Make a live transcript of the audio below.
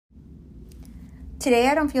Today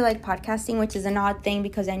I don't feel like podcasting, which is an odd thing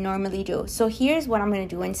because I normally do. So here's what I'm going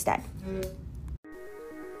to do instead.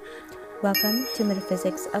 Welcome to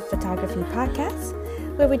Metaphysics of Photography podcast,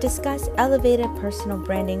 where we discuss elevated personal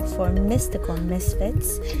branding for mystical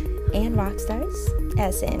misfits and rock stars,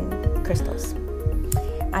 as in crystals.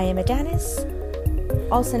 I am Adonis,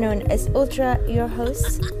 also known as Ultra, your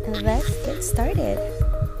host, and let's get started.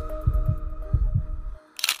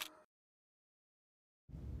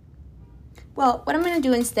 Well, what I'm going to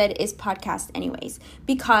do instead is podcast anyways,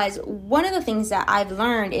 because one of the things that I've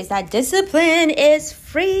learned is that discipline is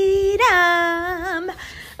freedom.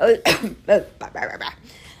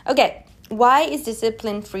 Okay, why is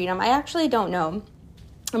discipline freedom? I actually don't know.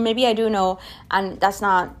 Or maybe I do know, and that's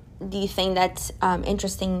not the thing that's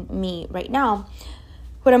interesting me right now.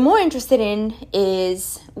 What I'm more interested in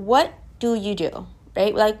is, what do you do,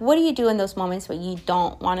 right? Like, what do you do in those moments where you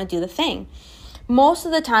don't want to do the thing? Most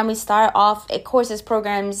of the time we start off at courses,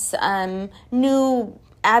 programs, new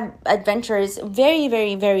adventures, very,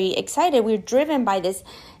 very, very excited. We're driven by this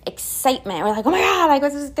excitement. We're like, oh my God, like,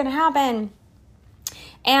 what's going to happen?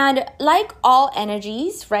 And like all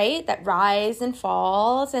energies, right, that rise and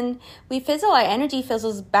falls, and we fizzle, our energy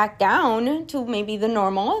fizzles back down to maybe the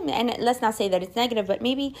normal. And let's not say that it's negative, but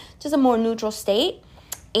maybe just a more neutral state.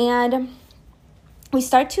 And we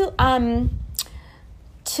start to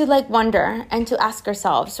like wonder and to ask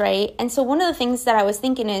ourselves, right? And so one of the things that I was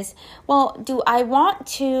thinking is, well, do I want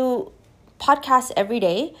to podcast every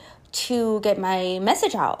day to get my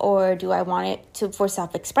message out, or do I want it for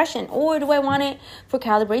self-expression, or do I want it for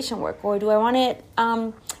calibration work, or do I want it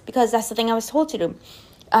because that's the thing I was told to do?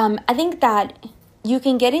 I think that you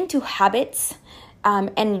can get into habits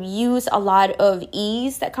and use a lot of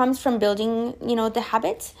ease that comes from building, the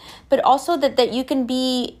habits, but also that you can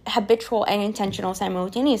be habitual and intentional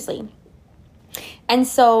simultaneously. And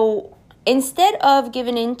so instead of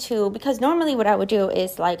giving into, because normally what I would do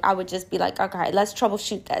is I would just be like, okay, let's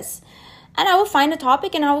troubleshoot this. And I would find a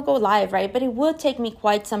topic and I would go live, right? But it would take me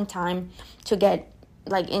quite some time to get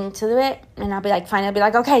into it. And I'll be like,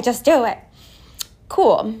 okay, just do it.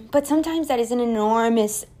 Cool. But sometimes that is an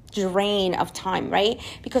enormous drain of time, right?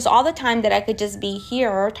 Because all the time that I could just be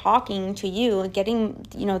here talking to you, getting,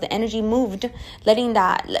 the energy moved, getting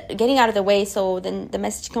out of the way so then the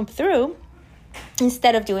message come through.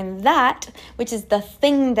 Instead of doing that, which is the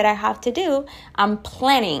thing that I have to do, I'm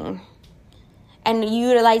planning and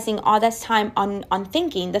utilizing all this time on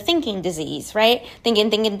thinking, the thinking disease, right?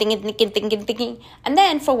 Thinking. And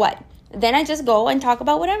then for what? Then I just go and talk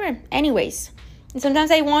about whatever. Anyways. And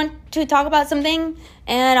sometimes I want to talk about something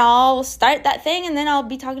and I'll start that thing and then I'll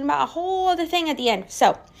be talking about a whole other thing at the end.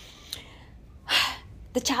 So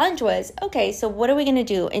the challenge was, okay, so what are we going to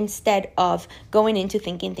do instead of going into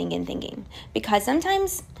thinking? Because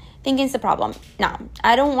sometimes thinking is the problem. Now,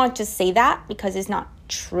 I don't want to say that because it's not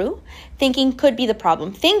true. Thinking could be the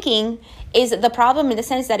problem. Thinking is the problem in the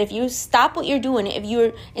sense that if you stop what you're doing, if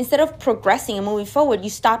you're, instead of progressing and moving forward, you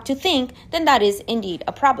stop to think, then that is indeed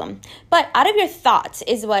a problem. But out of your thoughts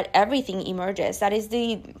is what everything emerges. That is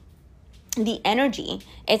the energy.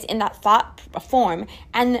 It's in that thought form.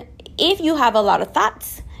 And if you have a lot of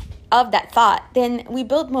thoughts of that thought, then we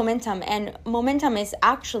build momentum. And momentum is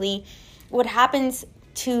actually what happens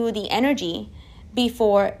to the energy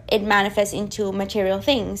before it manifests into material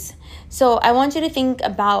things. So I want you to think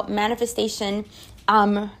about manifestation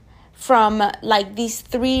from these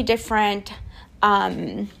three different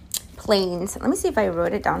planes. Let me see if I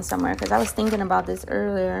wrote it down somewhere because I was thinking about this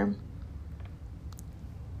earlier.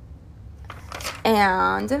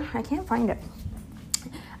 And I can't find it.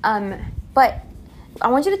 But I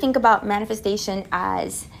want you to think about manifestation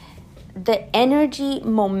as the energy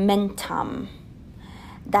momentum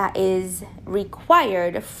that is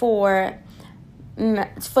required for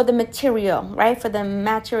the material, right? For the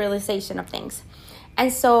materialization of things.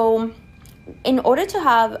 And so in order to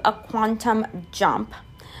have a quantum jump,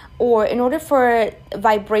 or in order for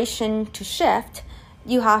vibration to shift,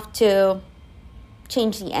 you have to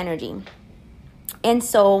change the energy. And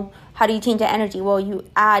so how do you change the energy? Well, you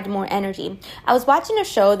add more energy. I was watching a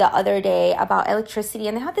show the other day about electricity,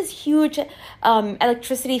 and they had this huge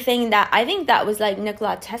electricity thing that I think that was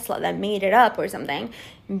Nikola Tesla that made it up or something,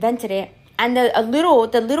 invented it. And the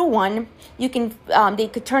little one, you can they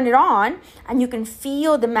could turn it on, and you can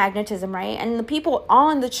feel the magnetism, right? And the people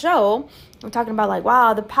on the show were talking about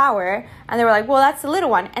wow, the power, and they were like, well, that's the little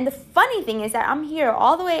one. And the funny thing is that I'm here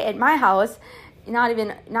all the way at my house, not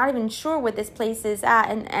even sure what this place is at,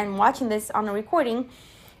 and watching this on a recording,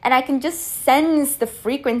 and I can just sense the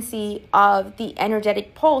frequency of the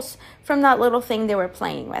energetic pulse from that little thing they were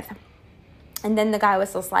playing with. And then the guy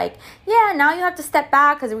was just like, yeah, now you have to step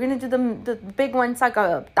back because we're going to do the big one. It's like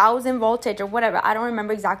 1,000 voltage or whatever. I don't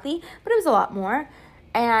remember exactly, but it was a lot more.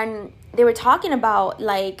 And they were talking about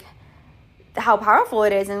like how powerful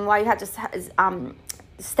it is and why you have to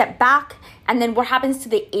step back. And then what happens to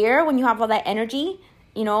the air when you have all that energy,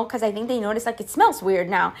 you know, because I think they noticed like it smells weird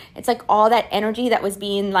now. It's like all that energy that was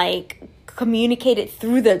being like communicated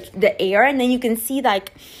through the air, and then you can see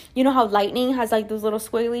like, you know how lightning has like those little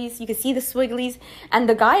swigglies, you can see the swigglies, and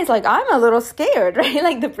the guy is like, I'm a little scared, right?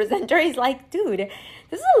 Like the presenter is like, dude,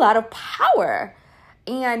 this is a lot of power.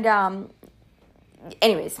 And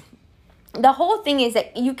anyways, the whole thing is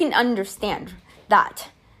that you can understand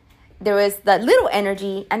that there was the little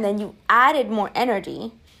energy and then you added more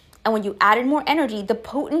energy, and when you added more energy, the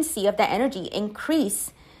potency of that energy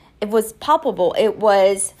increased. It was palpable. It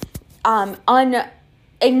was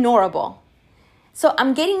unignorable. So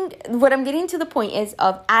what I'm getting to the point is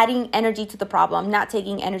of adding energy to the problem, not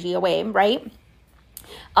taking energy away, right?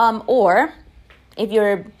 Or if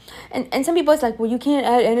you're, and some people it's like, well, you can't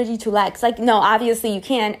add energy to lack. Like, no, obviously you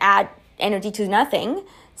can't add energy to nothing.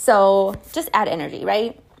 So just add energy,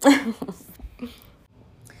 right?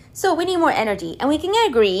 So we need more energy, and we can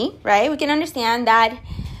agree, right? We can understand that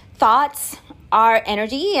thoughts are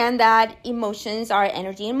energy and that emotions are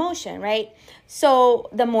energy in motion, right? So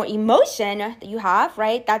the more emotion that you have,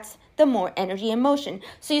 right, that's the more energy in motion.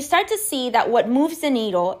 So you start to see that what moves the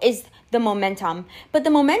needle is the momentum, but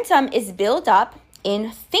the momentum is built up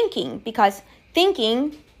in thinking, because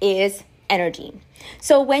thinking is energy.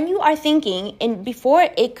 So when you are thinking, and before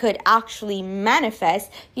it could actually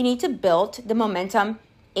manifest, you need to build the momentum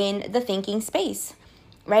in the thinking space,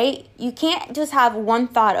 right? You can't just have one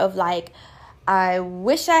thought of like, I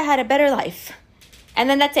wish I had a better life, and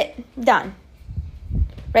then that's it, done,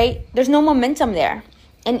 right? There's no momentum there.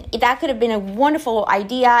 And that could have been a wonderful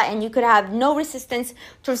idea, and you could have no resistance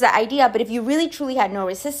towards that idea. But if you really truly had no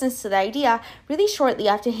resistance to the idea, really shortly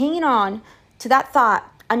after hanging on to that thought,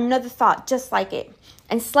 another thought just like it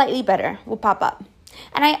and slightly better will pop up.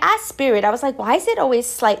 And I asked Spirit, I was like, why is it always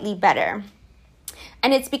slightly better?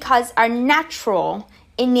 And it's because our natural,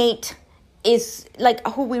 innate is like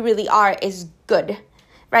who we really are is good,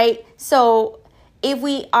 right? So if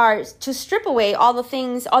we are to strip away all the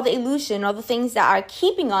things, all the illusion, all the things that are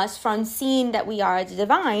keeping us from seeing that we are the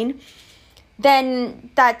divine, then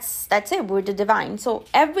that's it, we're the divine. So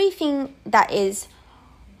everything that is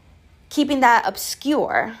keeping that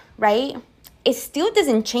obscure, right, it still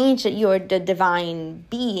doesn't change that you're the divine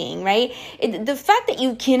being, right? The fact that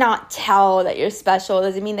you cannot tell that you're special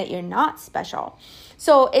doesn't mean that you're not special.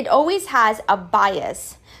 So it always has a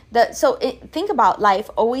bias. Think about life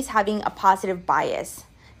always having a positive bias,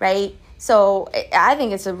 right? So I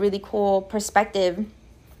think it's a really cool perspective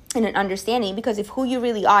and an understanding, because if who you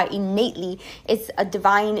really are innately is a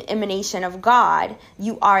divine emanation of God,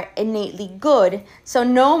 you are innately good. So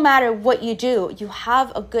no matter what you do, you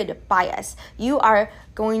have a good bias. You are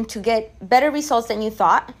going to get better results than you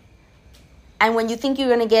thought. And when you think you're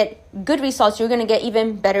going to get good results, you're going to get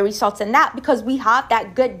even better results than that, because we have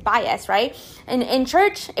that good bias, right? And in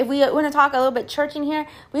church, if we want to talk a little bit church in here,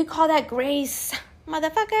 we call that grace,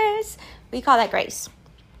 motherfuckers. We call that grace.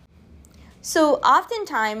 So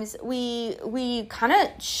oftentimes we kind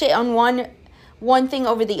of shit on one thing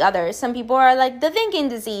over the other. Some people are like, the thinking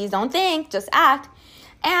disease, don't think, just act.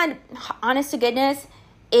 And honest to goodness,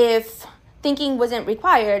 if thinking wasn't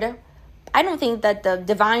required, I don't think that the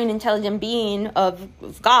divine intelligent being of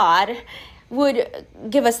God would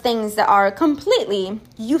give us things that are completely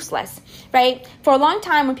useless, right? For a long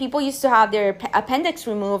time, when people used to have their appendix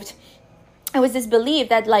removed, it was this belief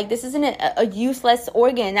that like this isn't a useless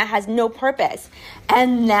organ that has no purpose.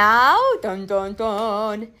 And now, dun dun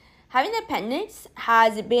dun, having an appendix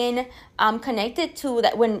has been connected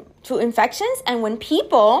to infections, and when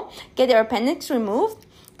people get their appendix removed,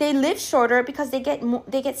 they live shorter because they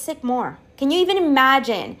get sick more. Can you even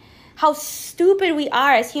imagine how stupid we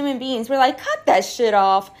are as human beings? We're like, cut that shit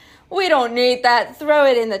off. We don't need that. Throw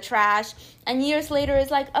it in the trash. And years later, it's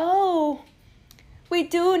like, oh, we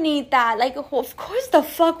do need that. Like, of course the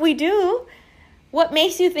fuck we do. What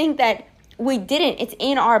makes you think that we didn't? It's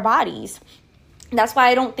in our bodies. That's why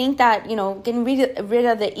I don't think that, getting rid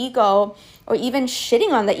of the ego or even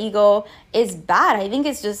shitting on the ego is bad. I think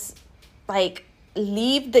it's just like,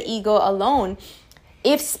 leave the ego alone.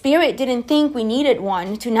 If spirit didn't think we needed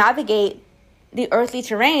one to navigate the earthly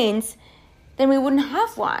terrains, then we wouldn't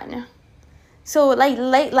have one. So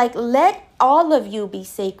let all of you be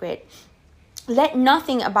sacred. Let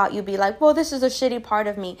nothing about you be like, well, this is a shitty part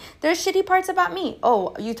of me. There's shitty parts about me.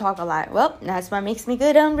 Oh, you talk a lot. Well, that's what makes me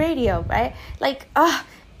good on radio, right?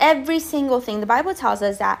 every single thing. The Bible tells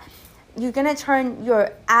us that you're going to turn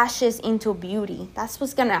your ashes into beauty. That's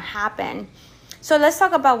what's going to happen. So let's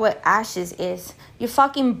talk about what ashes is. You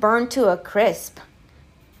fucking burn to a crisp,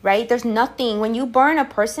 right? There's nothing. When you burn a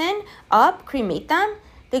person up, cremate them,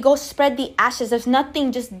 they go spread the ashes. There's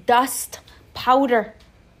nothing, just dust, powder.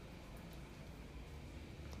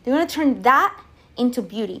 They're going to turn that into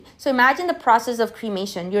beauty. So imagine the process of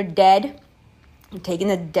cremation. You're dead. You're taking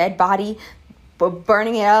the dead body,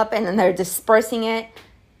 burning it up, and then they're dispersing it,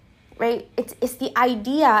 right? It's the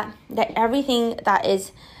idea that everything that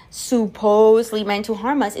is supposedly meant to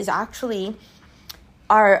harm us is actually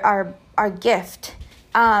our gift.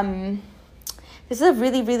 This is a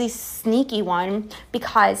really, really sneaky one,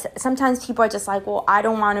 because sometimes people are just like, well, I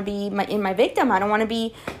don't want to be my victim. I don't want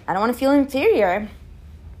to feel inferior.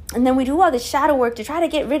 And then we do all this shadow work to try to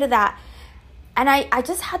get rid of that. And I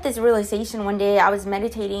just had this realization one day. I was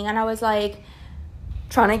meditating and I was like,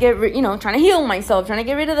 trying to heal myself, trying to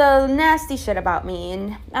get rid of the nasty shit about me.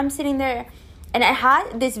 And I'm sitting there and I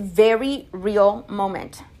had this very real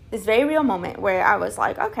moment where I was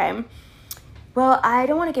like, okay, well, I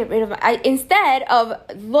don't want to get rid of instead of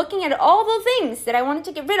looking at all the things that I wanted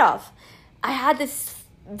to get rid of, I had this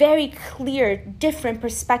very clear, different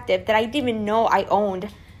perspective that I didn't even know I owned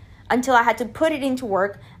until I had to put it into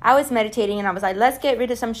work. I was meditating and I was like, let's get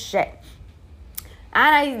rid of some shit.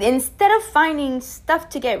 And instead of finding stuff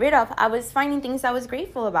to get rid of, I was finding things I was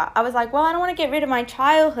grateful about. I was like, well, I don't want to get rid of my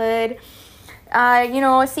childhood.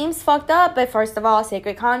 It seems fucked up, but first of all,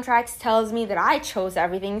 Sacred Contracts tells me that I chose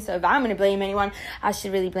everything. So if I'm going to blame anyone, I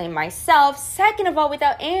should really blame myself. Second of all,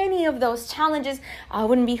 without any of those challenges, I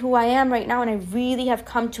wouldn't be who I am right now. And I really have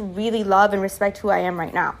come to really love and respect who I am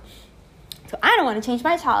right now. So I don't want to change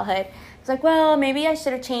my childhood. It's like, well, maybe I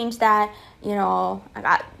should have changed that. I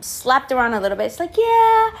got slapped around a little bit. It's like,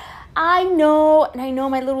 yeah, I know. And I know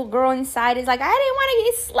my little girl inside is like, I didn't want to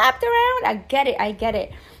get slapped around. I get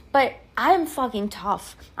it. But I am fucking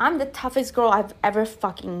tough. I'm the toughest girl I've ever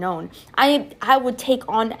fucking known. I would take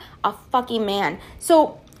on a fucking man.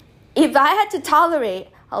 So if I had to tolerate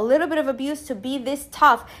a little bit of abuse to be this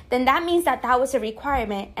tough, then that means that was a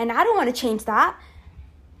requirement. And I don't want to change that.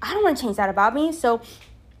 I don't want to change that about me. So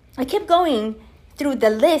I kept going through the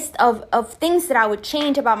list of things that I would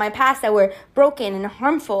change about my past that were broken and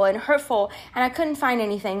harmful and hurtful. And I couldn't find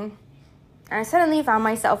anything. And I suddenly found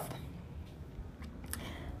myself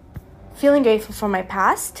feeling grateful for my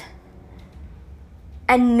past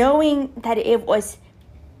and knowing that it was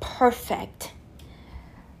perfect.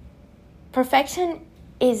 Perfection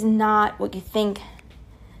is not what you think.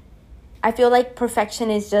 I feel like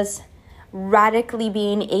perfection is just radically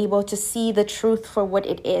being able to see the truth for what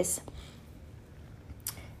it is.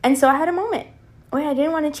 And so I had a moment where I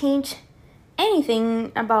didn't want to change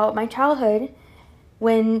anything about my childhood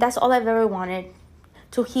when that's all I've ever wanted,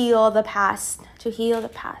 to heal the past.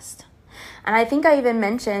 And I think I even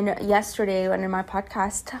mentioned yesterday on my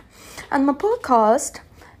podcast,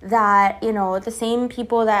 that, the same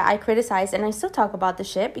people that I criticized, and I still talk about the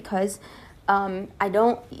shit because I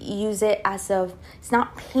don't use it it's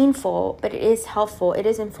not painful, but it is helpful. It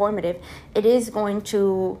is informative. It is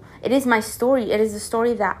my story. It is a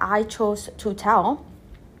story that I chose to tell.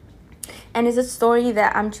 And it's a story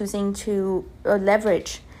that I'm choosing to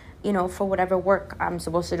leverage, for whatever work I'm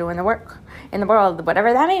supposed to do in the world,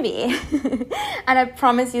 whatever that may be. And I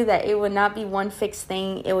promise you that it will not be one fixed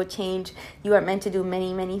thing. It will change. You are meant to do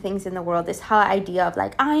many, many things in the world. This whole idea of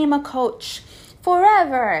like, I am a coach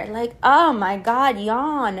forever. Like, oh my God,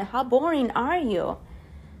 yawn. How boring are you?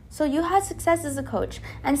 So you had success as a coach.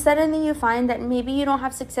 And suddenly you find that maybe you don't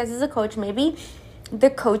have success as a coach. Maybe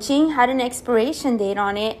the coaching had an expiration date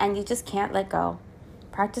on it and you just can't let go.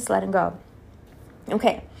 Practice letting go.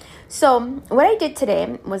 Okay. So what I did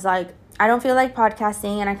today was like, I don't feel like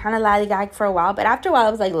podcasting, and I kind of lollygagged for a while. But after a while, I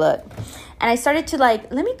was like, look. And I started to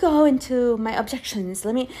let me go into my objections.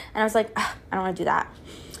 And I was like, I don't want to do that.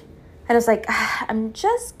 And I was like, I'm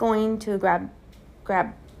just going to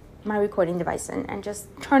grab my recording device and just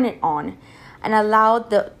turn it on and allow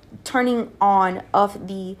the turning on of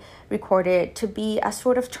the recorded to be a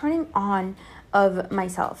sort of turning on of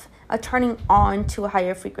myself, a turning on to a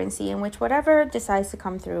higher frequency in which whatever decides to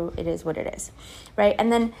come through, it is what it is, right? And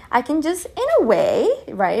then I can just, in a way,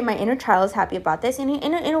 right, my inner child is happy about this. And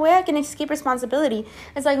in a way, I can escape responsibility.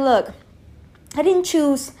 It's like, look, I didn't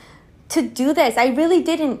choose to do this. I really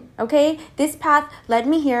didn't, okay? This path led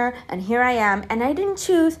me here, and here I am. And I didn't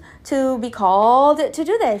choose to be called to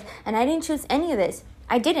do this. And I didn't choose any of this.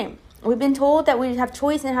 I didn't. We've been told that we have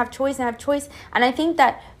choice and have choice and have choice. And I think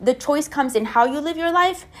that the choice comes in how you live your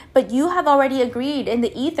life. But you have already agreed in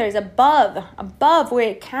the ethers above where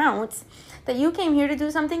it counts, that you came here to do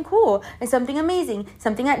something cool and something amazing,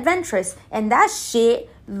 something adventurous. And that shit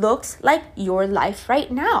looks like your life right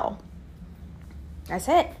now. That's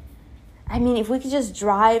it. I mean, if we could just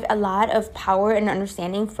drive a lot of power and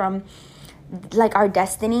understanding from like our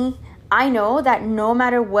destiny, I know that no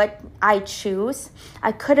matter what I choose,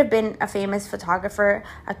 I could have been a famous photographer.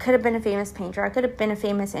 I could have been a famous painter. I could have been a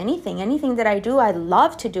famous anything. Anything that I do, I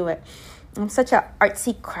love to do it. I'm such an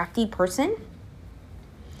artsy, crafty person.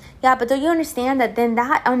 Yeah, but do you understand that then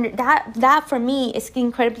that for me is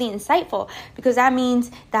incredibly insightful, because that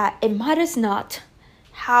means that it matters not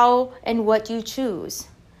how and what you choose.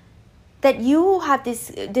 That you have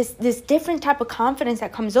this different type of confidence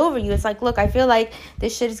that comes over you. It's like, look, I feel like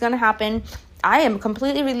this shit is going to happen. I am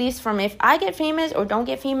completely released from if I get famous or don't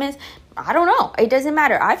get famous. I don't know. It doesn't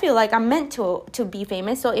matter. I feel like I'm meant to be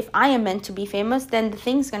famous. So if I am meant to be famous, then the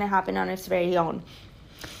thing's going to happen on its very own.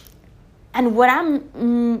 And what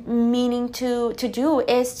I'm meaning to do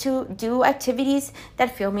is to do activities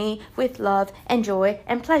that fill me with love and joy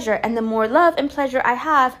and pleasure. And the more love and pleasure I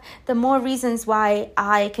have, the more reasons why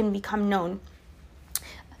I can become known.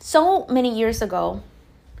 So many years ago,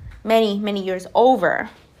 many years over.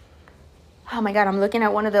 Oh my God, I'm looking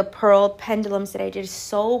at one of the pearl pendulums that I did. It's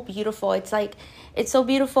so beautiful. It's so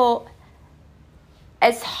beautiful.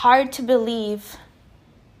 It's hard to believe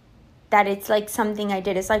that it's like something I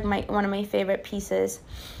did. It's like one of my favorite pieces.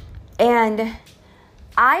 And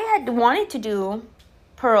I had wanted to do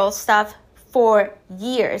pearl stuff for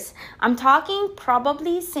years. I'm talking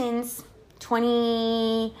probably since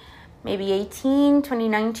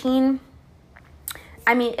 2019.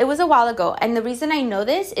 I mean, it was a while ago. And the reason I know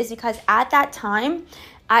this is because at that time,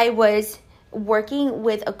 I was working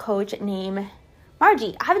with a coach named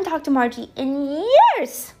Margie. I haven't talked to Margie in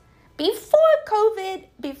years. Before COVID,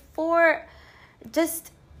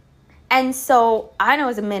 and so I know it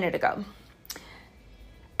was a minute ago.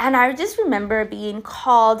 And I just remember being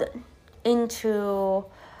called into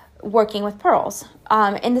working with pearls,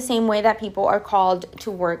 in the same way that people are called to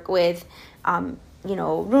work with,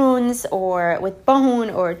 runes or with bone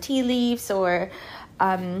or tea leaves or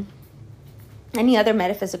any other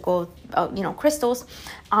metaphysical, crystals.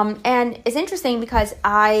 And it's interesting because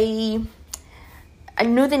I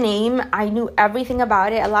knew the name. I knew everything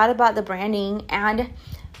about it, a lot about the branding. And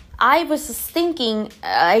I was just thinking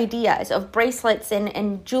ideas of bracelets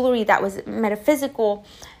and jewelry that was metaphysical,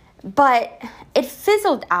 but it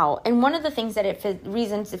fizzled out. And one of the things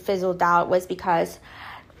reasons it fizzled out was because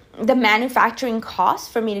the manufacturing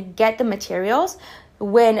costs for me to get the materials,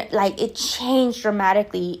 when it changed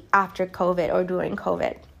dramatically after COVID or during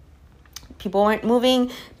COVID. People weren't moving.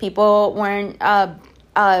 People weren't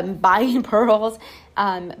buying pearls.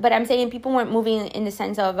 But I'm saying people weren't moving in the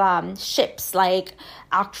sense of ships, like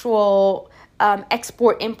actual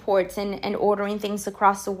imports and ordering things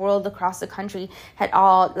across the world, across the country had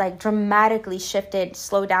all dramatically shifted,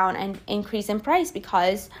 slowed down, and increased in price,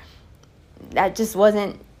 because that just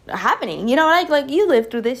wasn't happening. Like you lived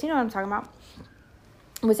through this, you know what I'm talking about.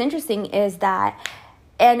 What's interesting is that,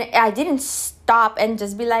 and I didn't stop and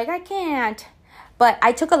just be like, I can't. But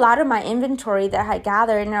I took a lot of my inventory that I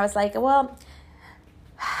gathered, and I was like, well,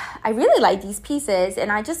 I really like these pieces,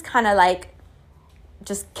 and I just kind of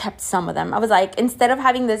just kept some of them. I was like, instead of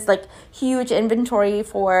having this huge inventory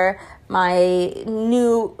for my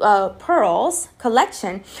new pearls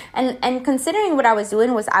collection, and considering what I was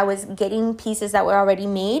doing was I was getting pieces that were already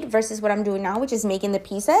made versus what I'm doing now, which is making the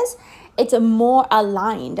pieces, it's more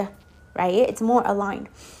aligned, right? It's more aligned.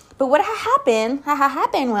 But what happened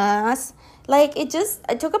was, I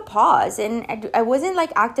took a pause, and I wasn't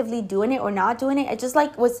actively doing it or not doing it. It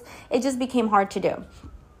just became hard to do.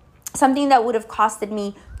 Something that would have costed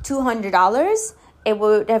me $200, it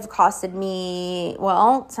would have costed me,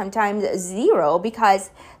 sometimes zero, because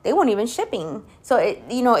they weren't even shipping. So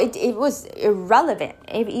it was irrelevant,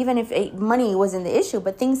 even if money wasn't the issue.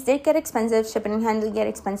 But things did get expensive, shipping and handling get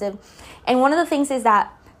expensive. And one of the things is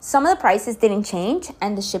that some of the prices didn't change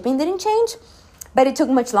and the shipping didn't change, but it took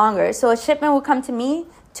much longer. So a shipment would come to me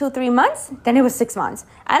 2-3 months, then it was 6 months.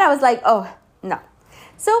 And I was like, oh, no.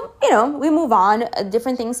 So, we move on.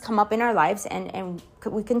 Different things come up in our lives, and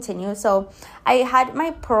we continue. So I had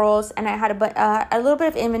my pearls, and I had a little bit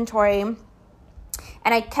of inventory, and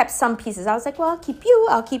I kept some pieces. I was like, well, I'll keep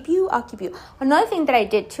you. Another thing that I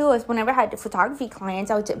did, too, is whenever I had photography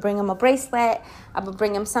clients, I would bring them a bracelet. I would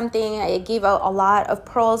bring them something. I gave out a lot of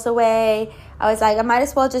pearls away. I was like, I might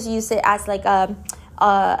as well just use it as a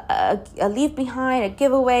a leave behind, a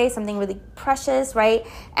giveaway, something really precious, right?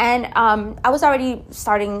 And I was already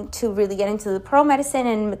starting to really get into the pearl medicine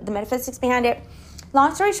and the metaphysics behind it.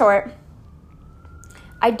 Long story short,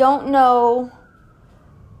 I don't know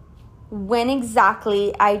when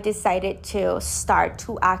exactly I decided to start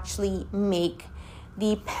to actually make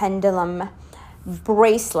the pendulum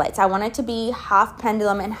bracelets. I wanted to be half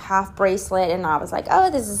pendulum and half bracelet, and I was like, oh,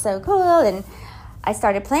 this is so cool. And I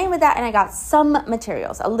started playing with that, and I got some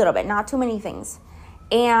materials, a little bit, not too many things.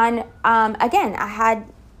 And again, I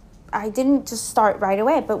didn't just start right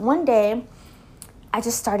away, but one day I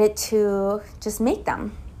just started to just make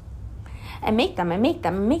them. And make them and make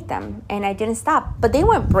them and make them. And I didn't stop. But they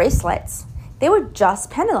weren't bracelets. They were just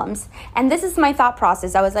pendulums. And this is my thought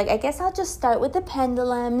process. I was like, I guess I'll just start with the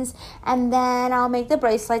pendulums and then I'll make the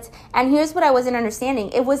bracelets. And here's what I wasn't understanding.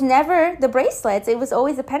 It was never the bracelets. It was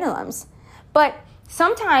always the pendulums. But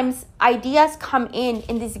sometimes ideas come in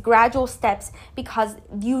these gradual steps because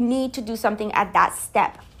you need to do something at that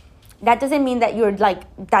step. That doesn't mean that you're like,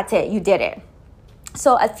 that's it, you did it.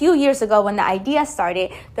 So a few years ago when the idea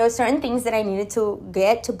started, there were certain things that I needed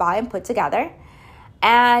to buy and put together.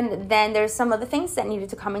 And then there's some other things that needed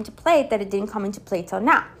to come into play that it didn't come into play till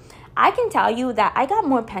now. I can tell you that I got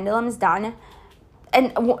more pendulums done.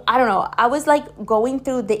 And I don't know, I was like going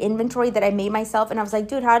through the inventory that I made myself. And I was like,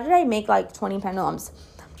 dude, how did I make like 20 pendulums?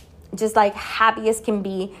 Just like happy as can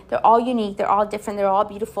be. They're all unique. They're all different. They're all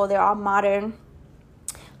beautiful. They're all modern.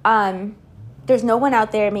 There's no one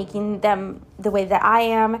out there making them the way that I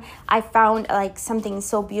am. I found like something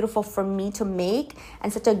so beautiful for me to make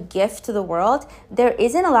and such a gift to the world. There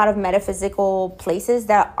isn't a lot of metaphysical places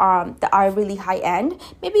that are really high end.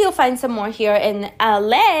 Maybe you'll find some more here in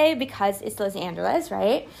LA because it's Los Angeles,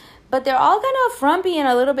 right? But they're all kind of frumpy and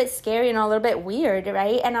a little bit scary and a little bit weird,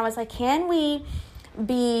 right? And I was like, can we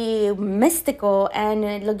be mystical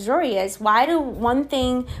and luxurious? Why do we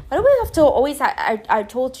have to always are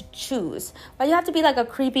told to choose? Why do you have to be like a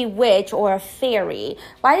creepy witch or a fairy?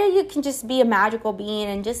 Why do you can just be a magical being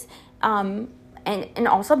and just and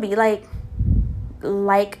also be like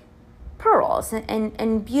pearls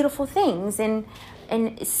and beautiful things and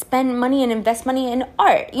spend money and invest money in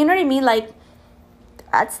art? You know what I mean? Like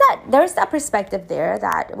there's that perspective there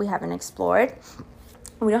that we haven't explored.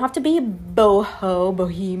 We don't have to be bohemian.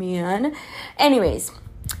 Anyways,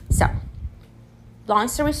 so long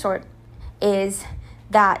story short is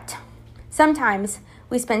that sometimes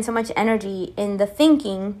we spend so much energy in the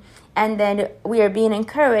thinking and then we are being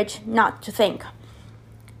encouraged not to think.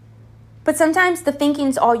 But sometimes the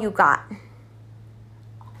thinking's all you got.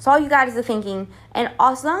 So all you got is the thinking. And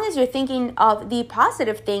as long as you're thinking of the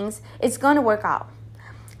positive things, it's going to work out.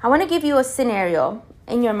 I want to give you a scenario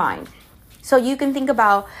in your mind. So you can think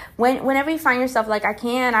about whenever you find yourself like,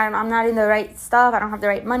 I'm not in the right stuff, I don't have the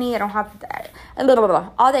right money, I don't have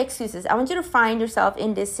all the excuses. I want you to find yourself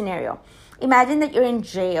in this scenario. Imagine that you're in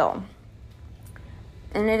jail.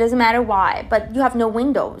 And it doesn't matter why, but you have no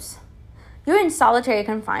windows. You're in solitary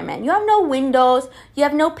confinement. You have no windows, you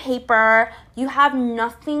have no paper, you have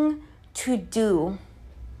nothing to do.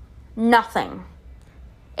 Nothing.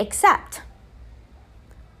 Except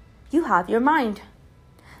you have your mind.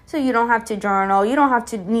 So you don't have to journal. You don't have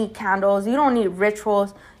to need candles. You don't need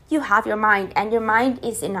rituals. You have your mind, and your mind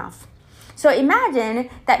is enough. So imagine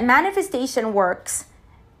that manifestation works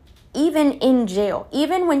even in jail,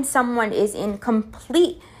 even when someone is in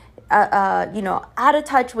complete, out of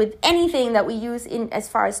touch with anything that we use in as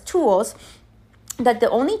far as tools, that the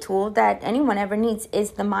only tool that anyone ever needs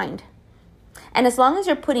is the mind. And as long as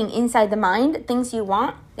you're putting inside the mind things you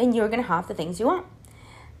want, then you're going to have the things you want.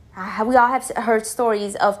 We all have heard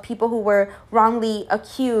stories of people who were wrongly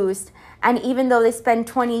accused, and even though they spend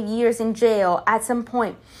 20 years in jail, at some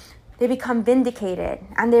point they become vindicated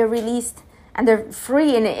and they're released and they're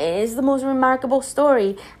free, and it is the most remarkable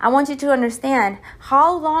story. I want you to understand,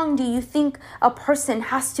 how long do you think a person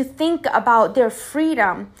has to think about their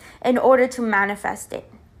freedom in order to manifest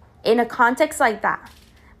it? In a context like that,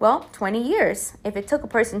 well, 20 years. If it took a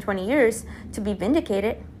person 20 years to be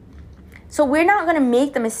vindicated. So we're not going to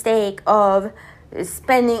make the mistake of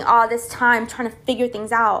spending all this time trying to figure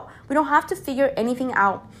things out. We don't have to figure anything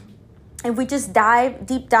out. And we just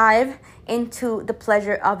deep dive into the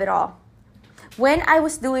pleasure of it all. When I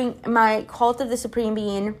was doing my Cult of the Supreme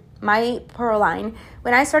Being, my pearl line,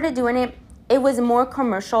 when I started doing it, it was more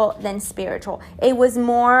commercial than spiritual. It was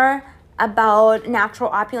more about natural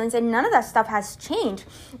opulence, and none of that stuff has changed.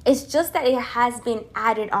 It's just that it has been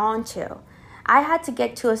added on to. I had to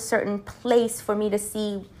get to a certain place for me to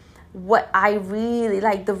see what I really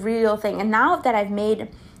like, the real thing. And now that I've made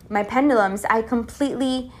my pendulums, I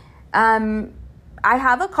completely, I I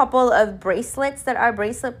have a couple of bracelets that are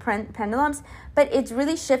bracelet pendulums, but it's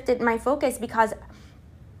really shifted my focus because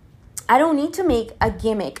I don't need to make a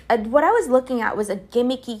gimmick. What I was looking at was a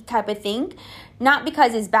gimmicky type of thing, not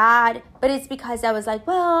because it's bad, but it's because I was like,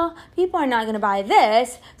 well, people are not going to buy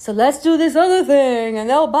this, so let's do this other thing and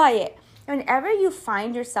they'll buy it. Whenever you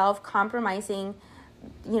find yourself compromising,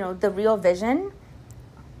 the real vision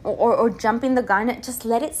or jumping the gun, just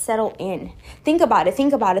let it settle in. Think about it.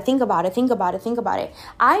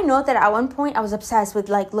 I know that at one point I was obsessed with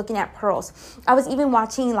like looking at pearls. I was even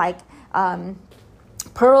watching like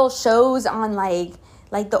pearl shows on like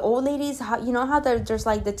the old ladies. How there's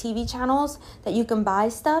like the TV channels that you can buy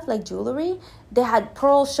stuff like jewelry. They had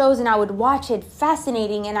pearl shows and I would watch it.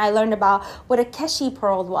 Fascinating. And I learned about what a keshi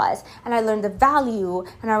pearl was, and I learned the value,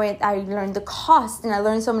 and I learned the cost, and I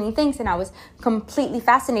learned so many things, and I was completely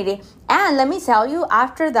fascinated. And let me tell you,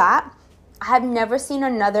 after that, I have never seen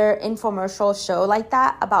another infomercial show like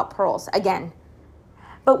that about pearls again.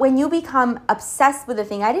 But when you become obsessed with a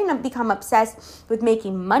thing, I didn't become obsessed with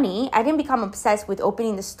making money. I didn't become obsessed with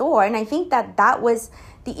opening the store. And I think that was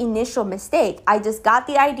the initial mistake. I just got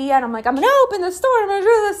the idea and I'm like, I'm going to open the store. I'm going to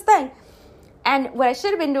do this thing. And what I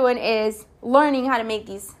should have been doing is learning how to make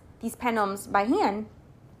these pendulums by hand,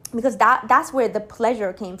 because that's where the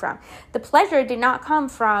pleasure came from. The pleasure did not come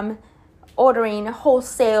from ordering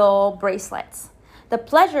wholesale bracelets. The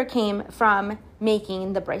pleasure came from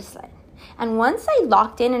making the bracelet. And once I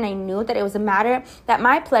locked in and I knew that it was a matter that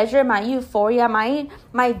my pleasure, my euphoria,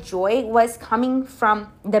 my joy was coming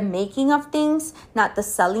from the making of things, not the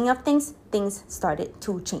selling of things, things started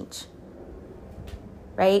to change.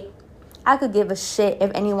 Right? I could give a shit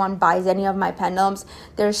if anyone buys any of my pendulums.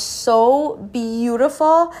 They're so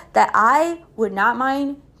beautiful that I would not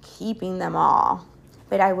mind keeping them all.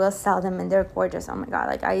 But I will sell them and they're gorgeous. Oh my God.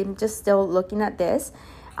 Like, I'm just still looking at this.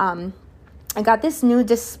 I got this new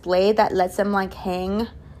display that lets them like hang,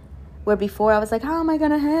 where before I was like, how am I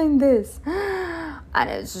gonna hang this? And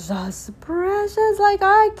it's just precious, like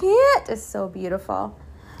I can't. It's so beautiful.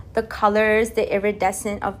 The colors, the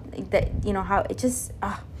iridescent of the, how it just,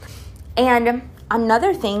 And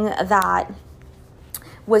another thing that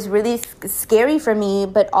was really scary for me,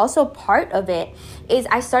 but also part of it, is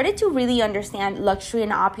I started to really understand luxury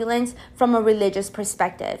and opulence from a religious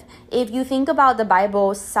perspective. If you think about the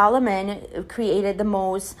Bible, Solomon created the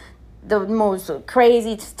most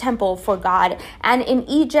crazy temple for God. And in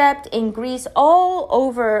Egypt, in Greece, all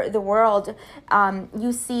over the world,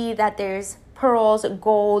 you see that there's pearls,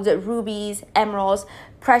 gold, rubies, emeralds,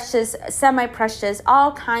 precious, semi-precious,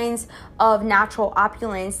 all kinds of natural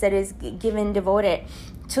opulence that is devoted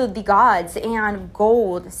to the gods, and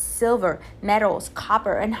gold, silver, metals,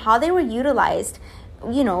 copper, and how they were utilized,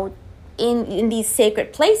 in these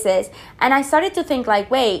sacred places. And I started to think like,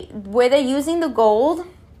 wait, were they using the gold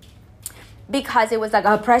because it was like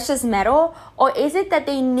a precious metal? Or is it that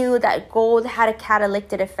they knew that gold had a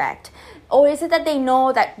catalytic effect? Or is it that they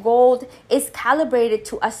know that gold is calibrated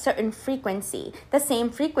to a certain frequency, the same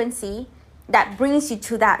frequency that brings you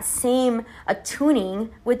to that same attuning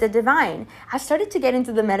with the divine? I started to get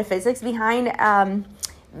into the metaphysics behind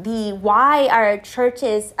the why our church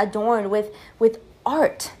is adorned with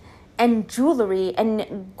art and jewelry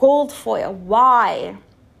and gold foil. Why?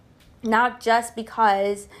 Not just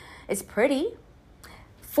because it's pretty.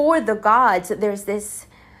 For the gods, there's this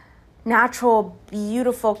natural,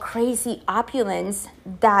 beautiful, crazy opulence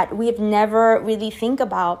that we've never really think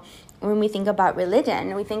about when we think about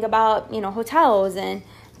religion. We think about, hotels and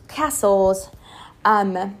castles.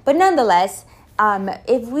 But nonetheless,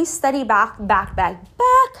 if we study back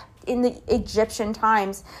in the Egyptian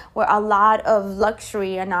times, where a lot of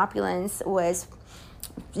luxury and opulence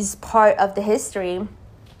is part of the history,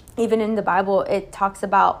 even in the Bible, it talks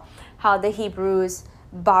about how the Hebrews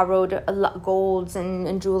borrowed golds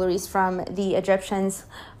and jewelries from the Egyptians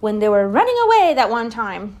when they were running away that one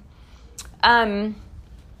time.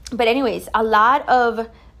 But anyways, a lot of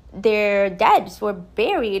their deads were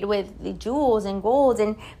buried with the jewels and golds.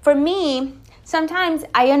 And for me, sometimes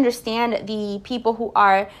I understand the people who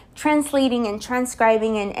are translating and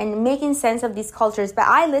transcribing and making sense of these cultures, but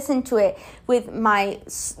I listen to it with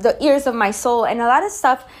the ears of my soul. And a lot of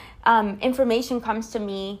stuff, information comes to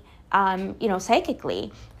me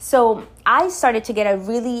psychically. So I started to get a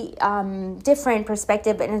really different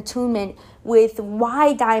perspective and attunement with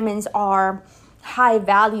why diamonds are high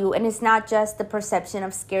value. And it's not just the perception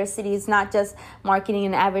of scarcity. It's not just marketing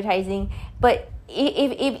and advertising. But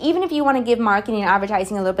even if you want to give marketing and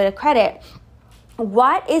advertising a little bit of credit,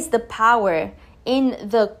 what is the power in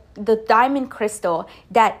the the diamond crystal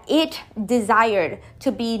that it desired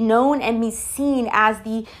to be known and be seen as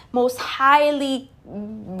the most highly,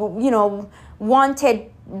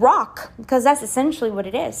 wanted rock, because that's essentially what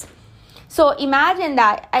it is. So imagine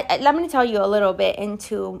that. Let me tell you a little bit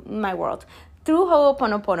into my world. Through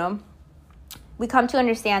Ho'oponopono, we come to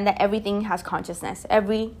understand that everything has consciousness.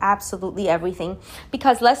 Absolutely everything.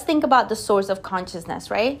 Because let's think about the source of consciousness,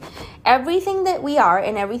 right? Everything that we are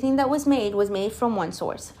and everything that was made from one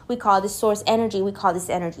source. We call this source energy. We call this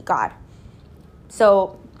energy God.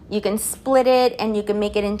 So you can split it and you can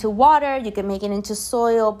make it into water. You can make it into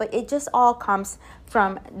soil. But it just all comes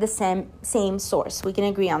from the same source. We can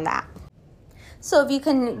agree on that. So if you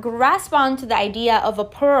can grasp onto the idea of a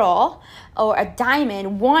pearl or a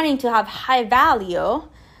diamond wanting to have high value,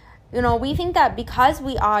 we think that because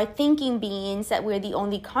we are thinking beings, that we're the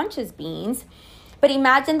only conscious beings. But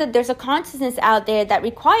imagine that there's a consciousness out there that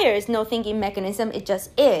requires no thinking mechanism. It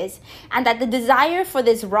just is. And that the desire for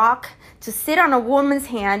this rock to sit on a woman's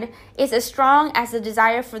hand is as strong as the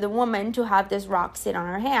desire for the woman to have this rock sit on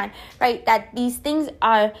her hand, right? That these things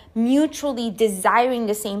are mutually desiring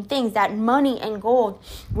the same things, that money and gold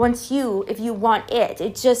wants you if you want it.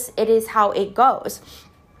 It is how it goes.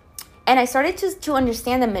 And I started to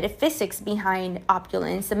understand the metaphysics behind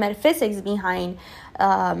opulence, the metaphysics behind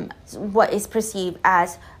what is perceived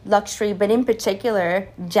as luxury, but in particular,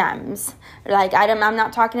 gems. Like, I'm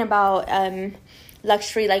not talking about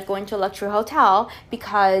luxury like going to a luxury hotel,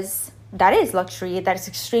 because that is luxury, that is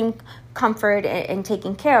extreme comfort and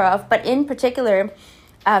taken care of. But in particular,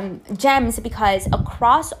 gems, because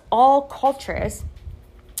across all cultures,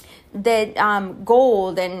 the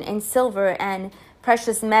gold and silver and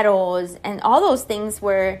precious metals and all those things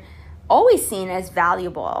were always seen as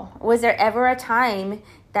valuable. Was there ever a time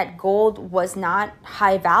that gold was not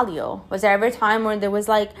high value? Was there ever a time where there was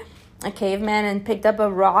like a caveman and picked up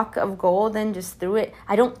a rock of gold and just threw it?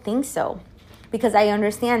 I don't think so, because I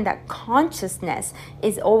understand that consciousness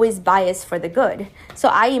is always biased for the good. So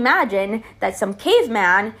I imagine that some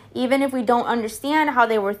caveman, even if we don't understand how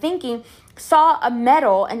they were thinking, saw a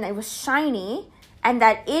metal and it was shiny, and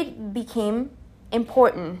that it became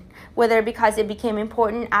important, whether because it became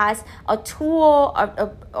important as a tool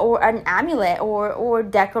or an amulet or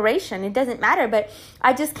decoration. It doesn't matter, but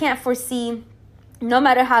I just can't foresee, no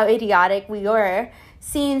matter how idiotic we were,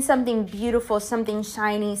 seeing something beautiful, something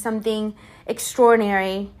shiny, something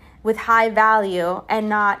extraordinary with high value and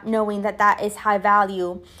not knowing that that is high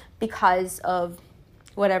value because of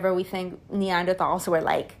whatever we think Neanderthals were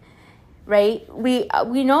like, right? We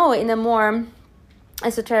know in a more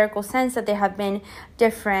esoterical sense that there have been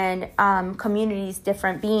different communities,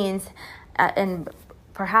 different beings, and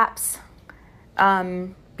perhaps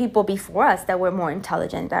people before us that were more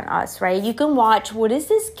intelligent than us, right? You can watch, what is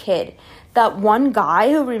this kid? That one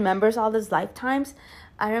guy who remembers all his lifetimes.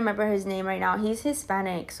 I don't remember his name right now. He's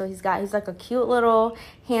Hispanic, so he's like a cute little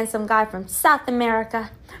handsome guy from South America.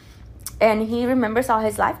 And he remembers all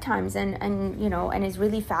his lifetimes, and it's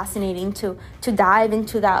really fascinating to dive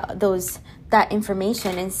into that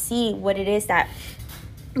information and see what it is that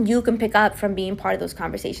you can pick up from being part of those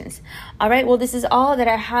conversations. All right, well, this is all that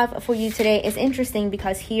I have for you today. It's interesting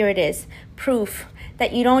because here it is, proof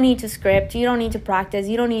that you don't need to script, you don't need to practice,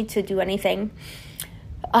 you don't need to do anything.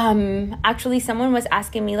 Actually, someone was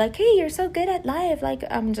asking me like, hey, you're so good at live. Like,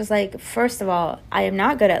 I'm just like, first of all, I am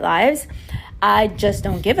not good at lives. I just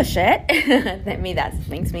don't give a shit. That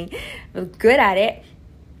makes me good at it.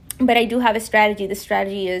 But I do have a strategy. The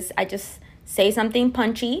strategy is I just say something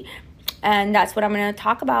punchy, and that's what I'm going to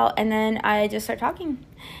talk about. And then I just start talking.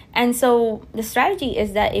 And so the strategy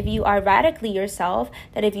is that if you are radically yourself,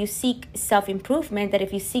 that if you seek self-improvement, that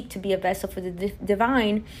if you seek to be a vessel for the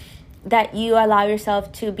divine, that you allow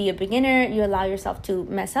yourself to be a beginner, you allow yourself to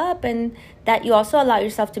mess up, and that you also allow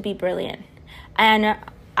yourself to be brilliant. And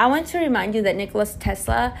I want to remind you that Nikola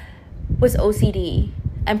Tesla was OCD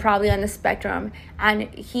and probably on the spectrum,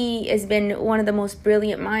 and he has been one of the most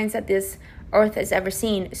brilliant minds that this earth has ever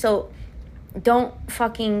seen. So don't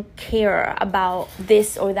fucking care about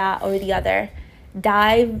this or that or the other.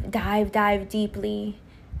 Dive deeply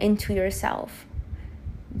into yourself.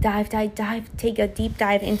 Dive, take a deep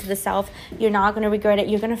dive into the self. You're not going to regret it.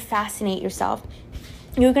 You're going to fascinate yourself.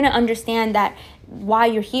 You're going to understand that why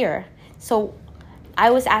you're here. So I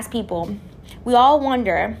always ask people, we all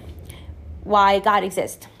wonder why God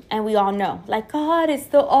exists. And we all know, like, God is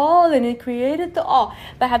the all and it created the all.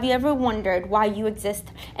 But have you ever wondered why you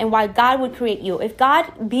exist and why God would create you? If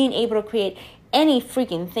God being able to create any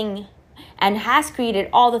freaking thing and has created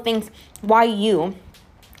all the things, why you?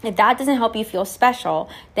 If that doesn't help you feel special,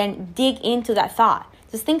 then dig into that thought.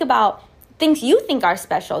 Just think about things you think are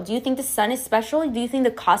special. Do you think the sun is special? Do you think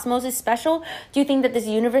the cosmos is special? Do you think that this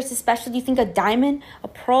universe is special? Do you think a diamond, a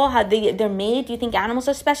pearl, how they're made? Do you think animals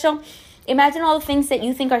are special? Imagine all the things that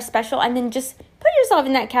you think are special, and then just put yourself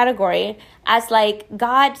in that category as like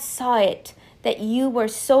God saw it, that you were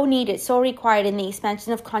so needed, so required in the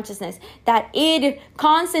expansion of consciousness, that it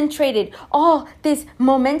concentrated all this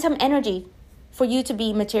momentum energy for you to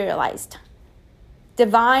be materialized.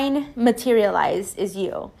 Divine materialized is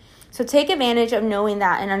you. So take advantage of knowing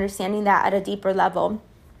that and understanding that at a deeper level,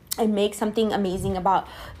 and make something amazing about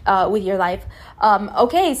with your life.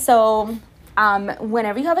 Okay, so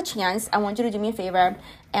whenever you have a chance, I want you to do me a favor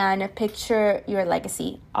and picture your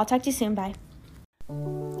legacy. I'll talk to you soon. Bye.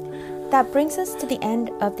 That brings us to the end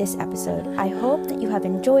of this episode. I hope that you have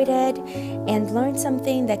enjoyed it and learned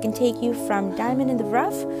something that can take you from diamond in the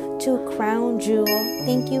rough to crown jewel.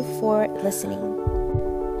 Thank you for listening.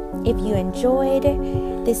 If you enjoyed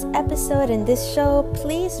this episode and this show,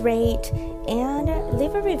 please rate and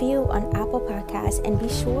leave a review on Apple Podcasts, and be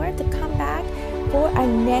sure to come back for our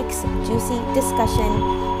next juicy discussion,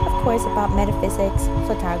 of course, about metaphysics,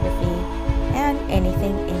 photography, and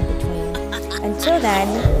anything in between. Until then,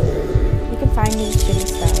 you can find me shooting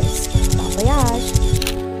stars. Bon voyage!